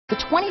The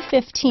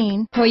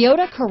 2015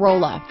 Toyota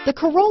Corolla. The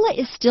Corolla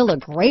is still a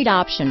great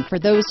option for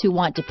those who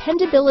want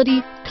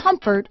dependability,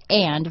 comfort,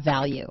 and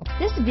value.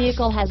 This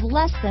vehicle has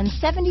less than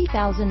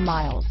 70,000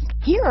 miles.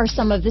 Here are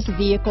some of this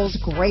vehicle's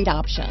great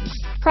options: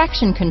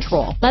 traction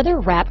control,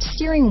 leather-wrapped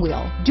steering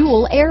wheel,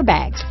 dual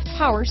airbags,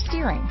 power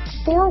steering,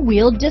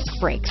 four-wheel disc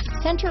brakes,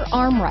 center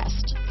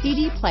armrest,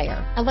 CD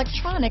player,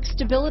 electronic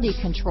stability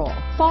control,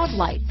 fog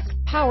lights,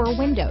 power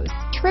windows,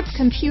 trip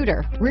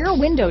computer, rear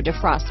window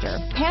defroster,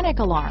 panic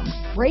alarm,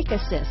 brake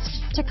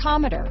assist,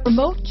 tachometer,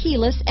 remote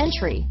keyless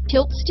entry,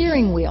 tilt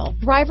steering wheel,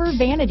 driver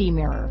vanity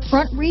mirror,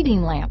 front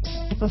reading lamps.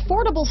 If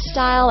affordable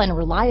style and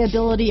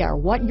reliability are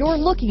what you're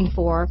looking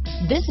for,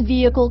 this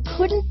vehicle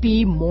couldn't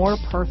be more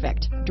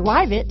perfect.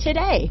 Drive it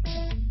today.